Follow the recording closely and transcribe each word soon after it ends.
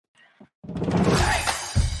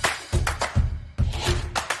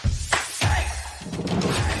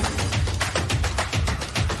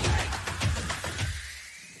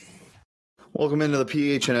Welcome into the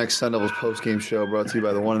PHNX Sun Devils postgame show brought to you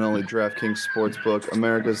by the one and only DraftKings Sportsbook,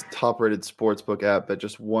 America's top-rated sportsbook app at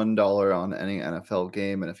just $1 on any NFL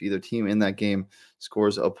game. And if either team in that game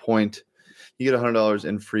scores a point, you get $100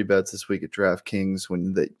 in free bets this week at DraftKings.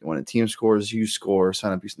 When a team scores, you score.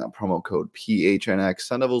 Sign up using that promo code PHNX.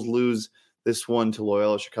 Sun Devils lose this one to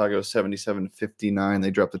Loyola-Chicago 77-59.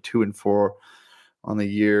 They dropped to 2-4 on the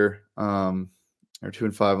year, or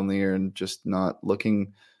 2-5 on the year, and just not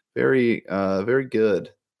looking very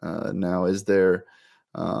good. Now is their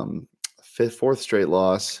fourth straight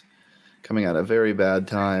loss, coming at a very bad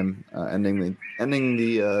time, ending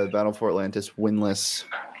the Battle for Atlantis winless.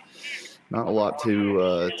 Not a lot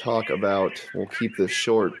to talk about. We'll keep this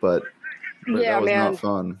short, but that was not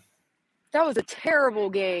fun. That was a terrible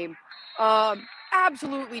game.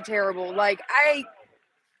 Absolutely terrible. Like I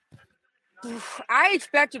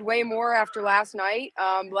expected way more after last night.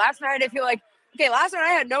 Last night I feel like last night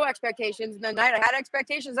I had no expectations, and the night I had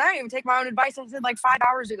expectations, I didn't even take my own advice. I said like 5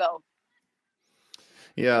 hours ago.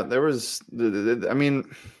 Yeah, there was.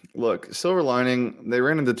 Look, silver lining. They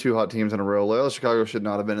ran into two hot teams in a row. Loyola-Chicago should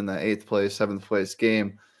not have been in that 8th place, 7th place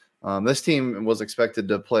game. This team was expected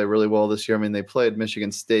to play really well this year. I mean, they played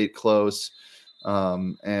Michigan State close,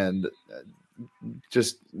 and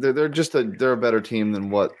they're a better team than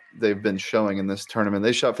what they've been showing in this tournament.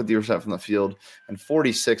 They shot 50% from the field and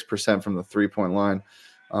 46% from the 3-point line,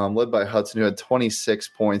 led by Hudson, who had 26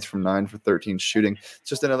 points from 9 for 13 shooting. It's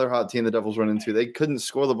just another hot team the Devils run into. They couldn't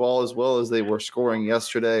score the ball as well as they were scoring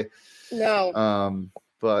yesterday. No.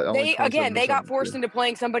 But they got forced into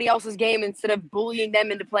playing somebody else's game instead of bullying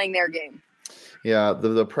them into playing their game. Yeah,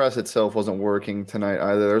 the press itself wasn't working tonight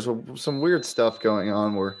either. There's some weird stuff going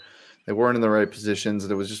on where they weren't in the right positions.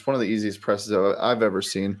 It was just one of the easiest presses I've ever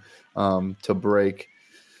seen to break.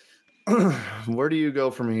 Where do you go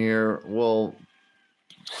from here? Well,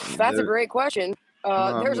 that's a great question.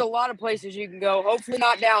 There's a lot of places you can go. Hopefully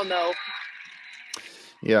not down, though.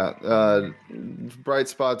 Yeah. Bright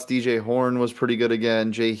spots. DJ Horn was pretty good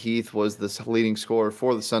again. Jay Heath was the leading scorer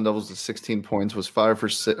for the Sun Devils with 16 points, was 5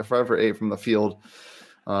 for 8 from the field,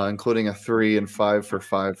 including a 3 and 5 for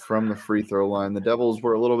 5 from the free throw line. The Devils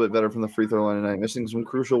were a little bit better from the free throw line tonight, missing some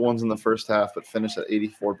crucial ones in the first half, but finished at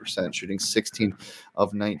 84%, shooting 16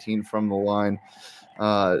 of 19 from the line.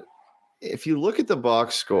 If you look at the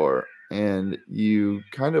box score and you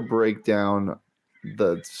kind of break down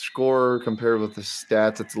the score compared with the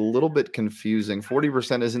stats, it's a little bit confusing.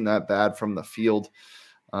 40% isn't that bad from the field.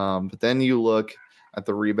 But then you look at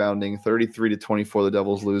the rebounding, 33-24, the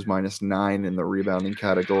Devils lose -9 in the rebounding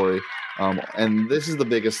category. And this is the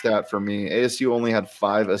biggest stat for me. ASU only had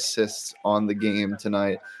 5 assists on the game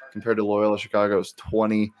tonight compared to Loyola-Chicago's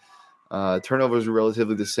 20. Turnovers were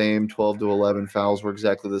relatively the same, 12-11. Fouls were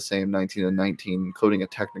exactly the same, 19-19, including a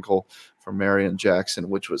technical for Marion Jackson,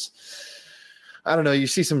 which was, I don't know, you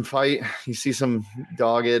see some fight, you see some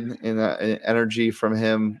dogged in energy from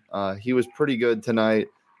him. He was pretty good tonight.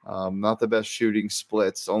 Not the best shooting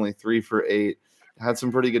splits, only 3 for 8. Had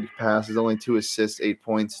some pretty good passes, only 2 assists, 8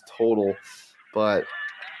 points total. But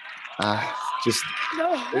just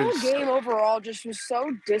the whole game overall just was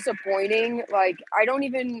so disappointing. Like,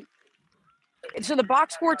 so the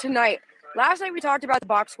box score tonight, last night we talked about the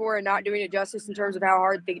box score and not doing it justice in terms of how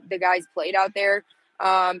hard the guys played out there.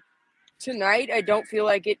 Tonight, I don't feel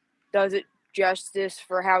like it does it justice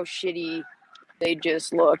for how shitty they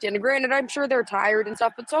just looked. And granted, I'm sure they're tired and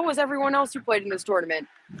stuff, but so was everyone else who played in this tournament.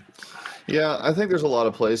 Yeah, I think there's a lot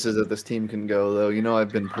of places that this team can go, though. You know,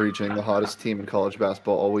 I've been preaching the hottest team in college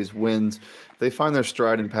basketball always wins. They find their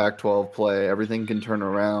stride in Pac-12 play. Everything can turn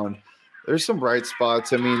around. There's some bright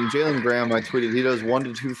spots. I mean, Jalen Graham, I tweeted, he does 1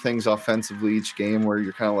 to 2 things offensively each game where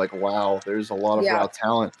you're kind of like, wow, there's a lot of raw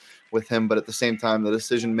talent with him. But at the same time, the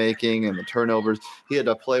decision-making and the turnovers, he had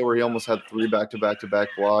a play where he almost had 3 back-to-back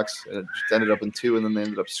blocks, and it just ended up in 2, and then they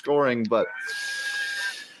ended up scoring. But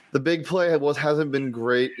the big play hasn't been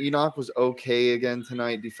great. Enoch was okay again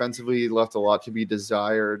tonight. Defensively, he left a lot to be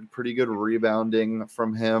desired. Pretty good rebounding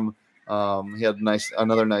from him. He had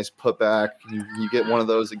another nice putback. You get one of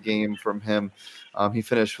those a game from him. He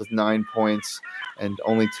finished with 9 points and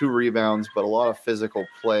only 2 rebounds, but a lot of physical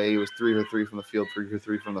play. He was 3 for 3 from the field, 3 for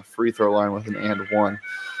 3 from the free throw line with an and 1.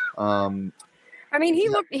 I mean, he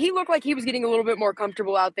looked like he was getting a little bit more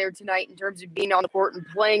comfortable out there tonight in terms of being on the court and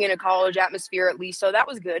playing in a college atmosphere at least. So that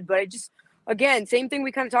was good. But again, same thing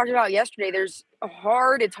we kind of talked about yesterday. It's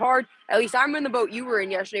hard. At least I'm in the boat you were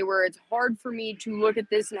in yesterday, where it's hard for me to look at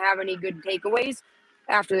this and have any good takeaways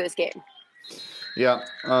after this game. Yeah.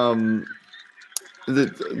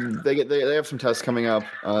 They have some tests coming up.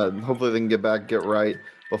 Hopefully they can get right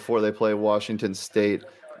before they play Washington State.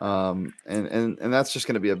 And that's just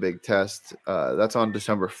going to be a big test. That's on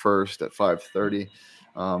December 1st at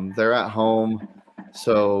 5:30. They're at home,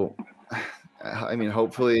 so I mean,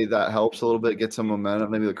 hopefully that helps a little bit, get some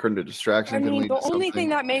momentum. Maybe the current distraction can lead The to only something. thing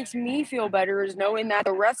that makes me feel better is knowing that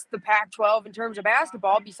the rest of the Pac-12 in terms of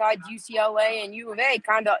basketball, besides UCLA and U of A,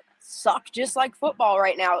 kind of suck just like football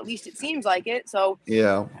right now. At least it seems like it. So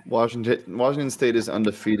Yeah, Washington State is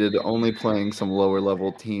undefeated, only playing some lower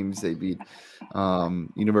level teams. They beat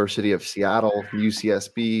University of Seattle,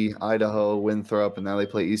 UCSB, Idaho, Winthrop, and now they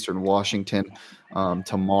play Eastern Washington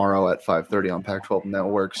tomorrow at 5:30 on Pac-12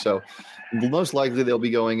 Network. So most likely they'll be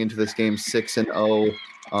going into this game 6-0,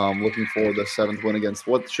 looking for the 7th win against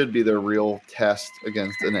what should be their real test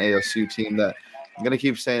against an ASU team that I'm gonna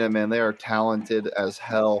keep saying it, man. They are talented as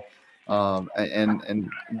hell. And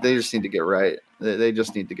they just need to get right. They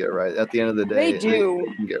just need to get right. At the end of the they day, do.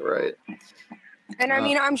 they can get right. And I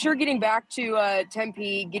mean, I'm sure getting back to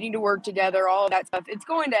Tempe, getting to work together, all of that stuff, it's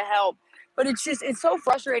going to help. But it's so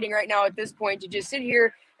frustrating right now at this point to just sit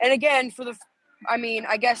here. And again,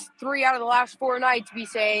 I guess 3 out of the last 4 nights be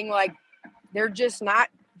saying, like, they're just not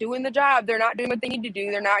doing the job. They're not doing what they need to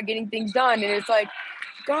do. They're not getting things done. And it's like,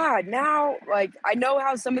 God, now, like, I know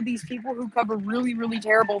how some of these people who cover really, really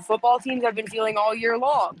terrible football teams have been feeling all year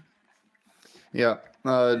long. Yeah.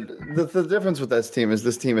 The difference with this team is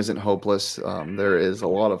this team isn't hopeless. There is a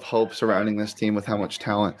lot of hope surrounding this team with how much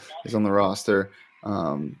talent is on the roster.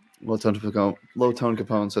 Low Tone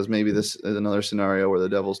Capone says maybe this is another scenario where the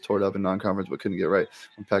Devils tore it up in non-conference but couldn't get right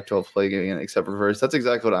when Pac-12 play again, except reverse. That's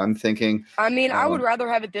exactly what I'm thinking. I mean, I would rather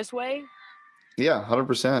have it this way. Yeah,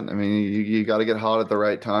 100%. I mean, you got to get hot at the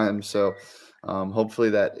right time. So hopefully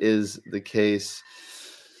that is the case.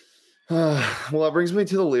 Well, that brings me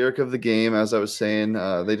to the lyric of the game. As I was saying,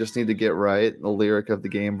 they just need to get right. The lyric of the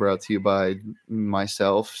game brought to you by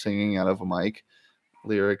myself singing out of a mic.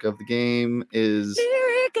 Lyric of the game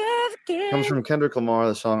comes from Kendrick Lamar.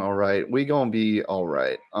 The song "All Right." We gonna be all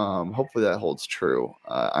right. Hopefully that holds true.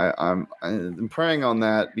 I'm praying on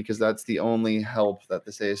that because that's the only help that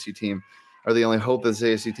this ASU team, or the only hope this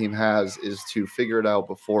ASU team has, is to figure it out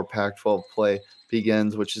before Pac-12 play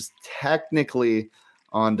begins, which is technically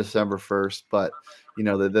on December 1st, but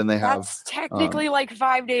then they have that's technically like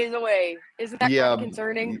 5 days away. Isn't that kind of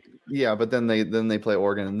concerning? Yeah, but then they play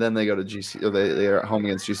Oregon, and then they go to GC. Or they are at home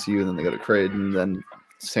against GCU, and then they go to Creighton, and then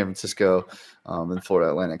San Francisco, and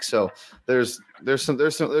Florida Atlantic. So there's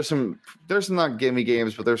some not gimme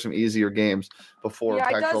games, but there's some easier games before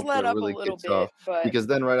Pac-12 really kicks off. Because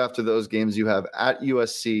then right after those games, you have at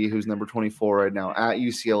USC, who's number 24 right now, at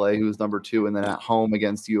UCLA, who's number 2, and then at home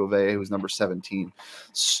against U of A, who's number 17.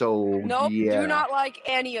 So do not like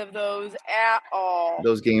any of those at all.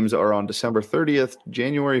 Those games are on December 30th,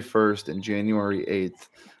 January 1st, and January 8th.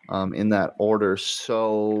 In that order.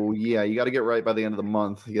 So, yeah, you got to get right by the end of the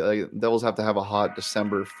month. Devils have to have a hot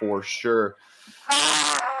December for sure.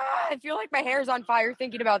 I feel like my hair is on fire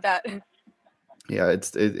thinking about that. Yeah,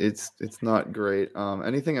 it's not great.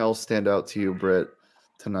 Anything else stand out to you, Britt,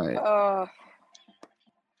 tonight?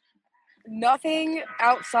 Nothing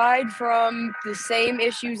outside from the same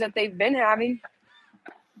issues that they've been having.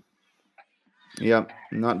 Yep,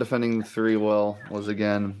 not defending the 3 well was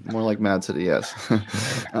again more like Matt said. Yes,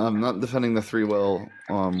 not defending the 3 well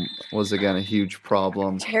was again a huge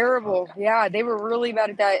problem. Terrible. Yeah, they were really bad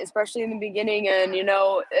at that, especially in the beginning. And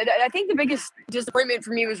I think the biggest disappointment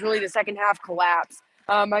for me was really the second half collapse.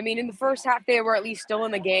 I mean, in the first half they were at least still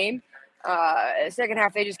in the game. Second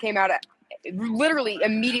half they just came out literally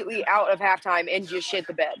immediately out of halftime and just shit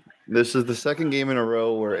the bed. This is the second game in a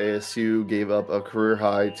row where ASU gave up a career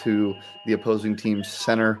high to the opposing team's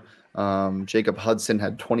center. Jacob Hudson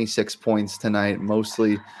had 26 points tonight,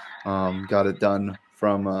 mostly got it done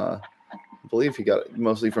from, I believe he got it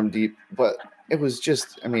mostly from deep, but it was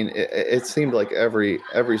just, I mean, it seemed like every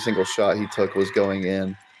single shot he took was going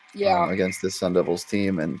in against this Sun Devils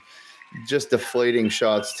team, and just deflating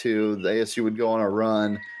shots too. The ASU would go on a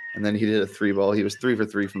run, and then he did a 3 ball. He was 3 for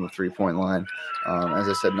 3 from the 3-point line. As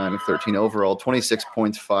I said, 9 of 13 overall, 26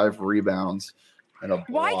 points, 5 rebounds, and a block.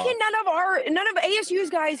 Why can none of ASU's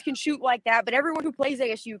guys can shoot like that, but everyone who plays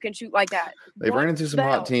ASU can shoot like that? They've ran into some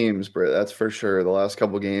hot teams, Britt. That's for sure. The last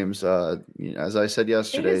couple games, as I said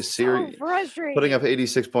yesterday, putting up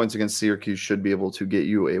 86 points against Syracuse should be able to get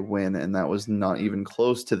you a win, and that was not even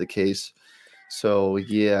close to the case. So,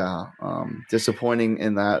 yeah, disappointing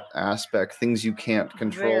in that aspect. Things you can't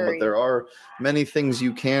control, but there are many things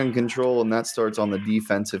you can control, and that starts on the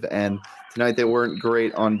defensive end. Tonight, they weren't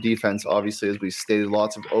great on defense, obviously, as we stated.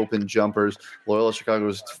 Lots of open jumpers.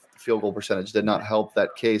 Loyola-Chicago's field goal percentage did not help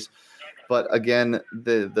that case. But again,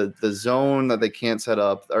 the zone that they can't set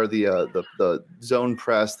up, or the zone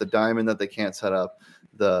press, the diamond that they can't set up,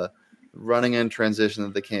 the running in transition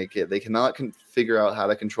that they can't get, they cannot figure out how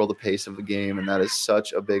to control the pace of the game, and that is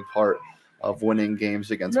such a big part of winning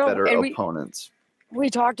games against better opponents. We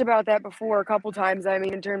talked about that before a couple times. I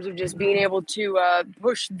mean, in terms of just being able to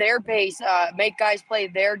push their pace, make guys play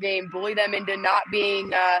their game, bully them into not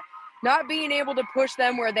being able to push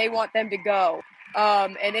them where they want them to go.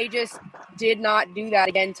 And they just did not do that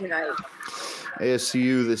again tonight.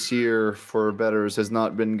 ASU this year for bettors has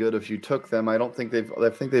not been good. If you took them, I think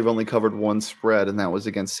they've only covered one spread, and that was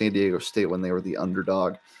against San Diego State when they were the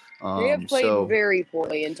underdog. They have played very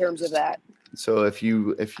poorly in terms of that. So if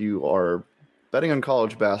you are betting on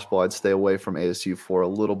college basketball, I'd stay away from ASU for a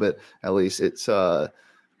little bit at least. It's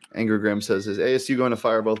Angry Graham says, is ASU going to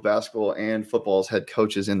fire both basketball and football's head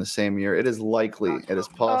coaches in the same year? It is likely. It is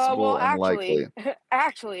possible and likely.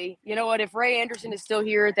 Actually, you know what? If Ray Anderson is still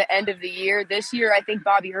here at the end of the year, this year, I think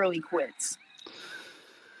Bobby Hurley quits.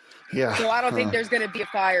 Yeah. So I don't think there's going to be a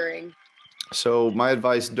firing. So my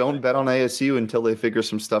advice, don't bet on ASU until they figure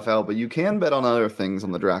some stuff out, but you can bet on other things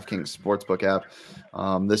on the DraftKings Sportsbook app.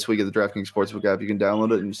 This week at the DraftKings Sportsbook app, you can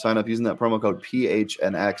download it and sign up using that promo code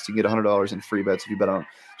PHNX. You can get $100 in free bets if you bet on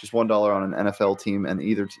just $1 on an NFL team and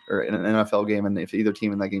in an NFL game, and if either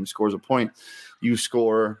team in that game scores a point, you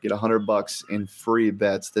score, get $100 in free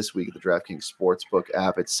bets this week at the DraftKings Sportsbook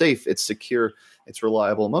app. It's safe, it's secure, it's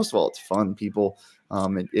reliable. Most of all, it's fun, people.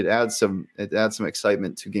 It adds some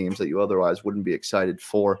excitement to games that you otherwise wouldn't be excited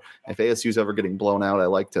for. If ASU's ever getting blown out, I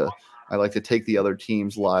like to take the other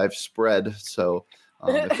team's live spread. So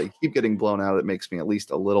if they keep getting blown out, it makes me at least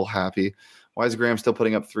a little happy. Why is Graham still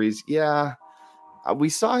putting up threes? Yeah, we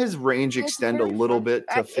saw his range extend a little bit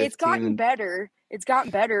to 15. It's gotten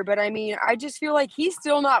better, but I mean, I just feel like he's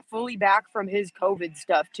still not fully back from his COVID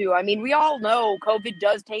stuff too. I mean, we all know COVID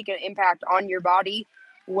does take an impact on your body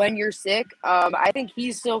when you're sick. I think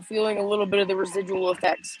he's still feeling a little bit of the residual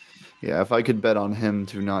effects. Yeah, if I could bet on him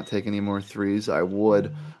to not take any more threes, I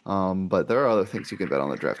would. But there are other things you can bet on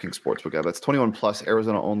the DraftKings Sportsbook app. That's 21 plus,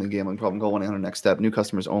 Arizona only, gambling problem. Call 1-800-NEXT STEP. New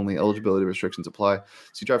customers only. Eligibility restrictions apply.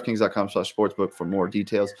 See DraftKings.com/sportsbook for more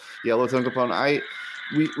details. Yeah, let's talk about.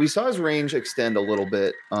 We saw his range extend a little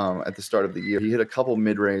bit at the start of the year. He hit a couple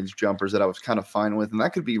mid-range jumpers that I was kind of fine with, and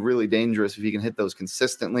that could be really dangerous if he can hit those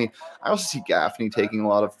consistently. I also see Gaffney taking a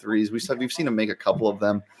lot of threes. We've seen him make a couple of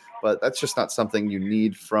them, but that's just not something you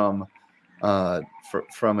need from an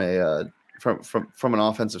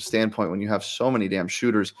offensive standpoint when you have so many damn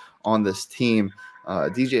shooters on this team.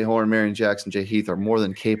 DJ Horn, Marion Jackson, Jay Heath are more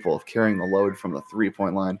than capable of carrying the load from the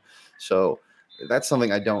three-point line. So that's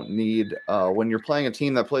something I don't need. When you're playing a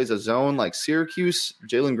team that plays a zone like Syracuse,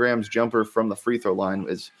 Jalen Graham's jumper from the free throw line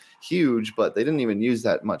is huge, but they didn't even use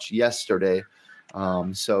that much yesterday.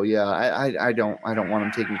 So yeah, I don't want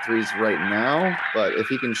him taking threes right now, but if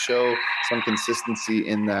he can show some consistency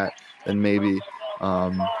in that, then maybe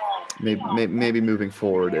moving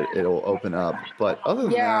forward it'll open up. But other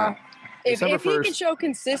than that, if he can show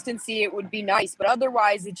consistency, it would be nice. But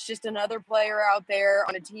otherwise, it's just another player out there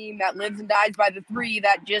on a team that lives and dies by the three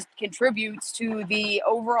that just contributes to the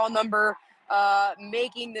overall number,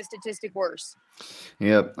 making the statistic worse.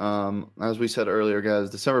 Yep. As we said earlier,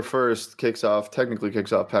 guys, December 1st technically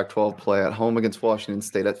kicks off Pac-12 play at home against Washington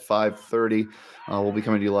State at 5:30. We'll be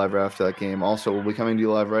coming to you live right after that game. Also, we'll be coming to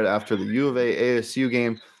you live right after the U of A ASU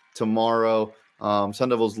game tomorrow. Sun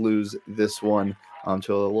Devils lose this one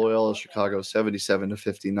to Loyola-Chicago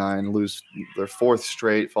 77-59, lose their fourth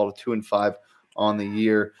straight, fall to 2-5 on the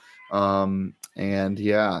year. And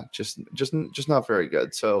yeah, just not very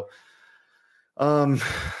good. So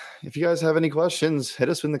if you guys have any questions, hit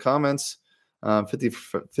us in the comments.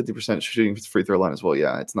 50% shooting free throw line as well.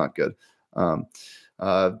 Yeah, it's not good.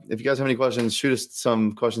 If you guys have any questions, shoot us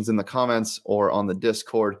some questions in the comments or on the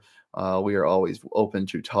Discord. We are always open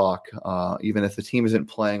to talk. Even if the team isn't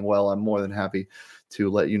playing well, I'm more than happy to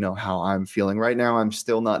let you know how I'm feeling. Right now, I'm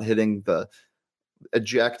still not hitting the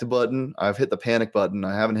eject button. I've hit the panic button.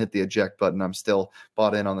 I haven't hit the eject button. I'm still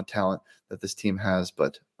bought in on the talent that this team has.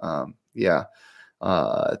 But yeah.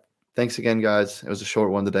 Thanks again, guys. It was a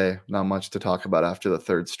short one today. Not much to talk about after the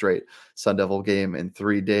third straight Sun Devil game in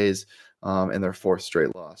 3 days and their fourth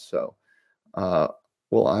straight loss. So,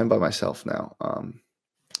 well, I'm by myself now.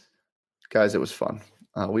 Guys, it was fun.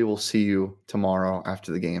 We will see you tomorrow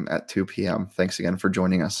after the game at 2 p.m. Thanks again for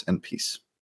joining us, and peace.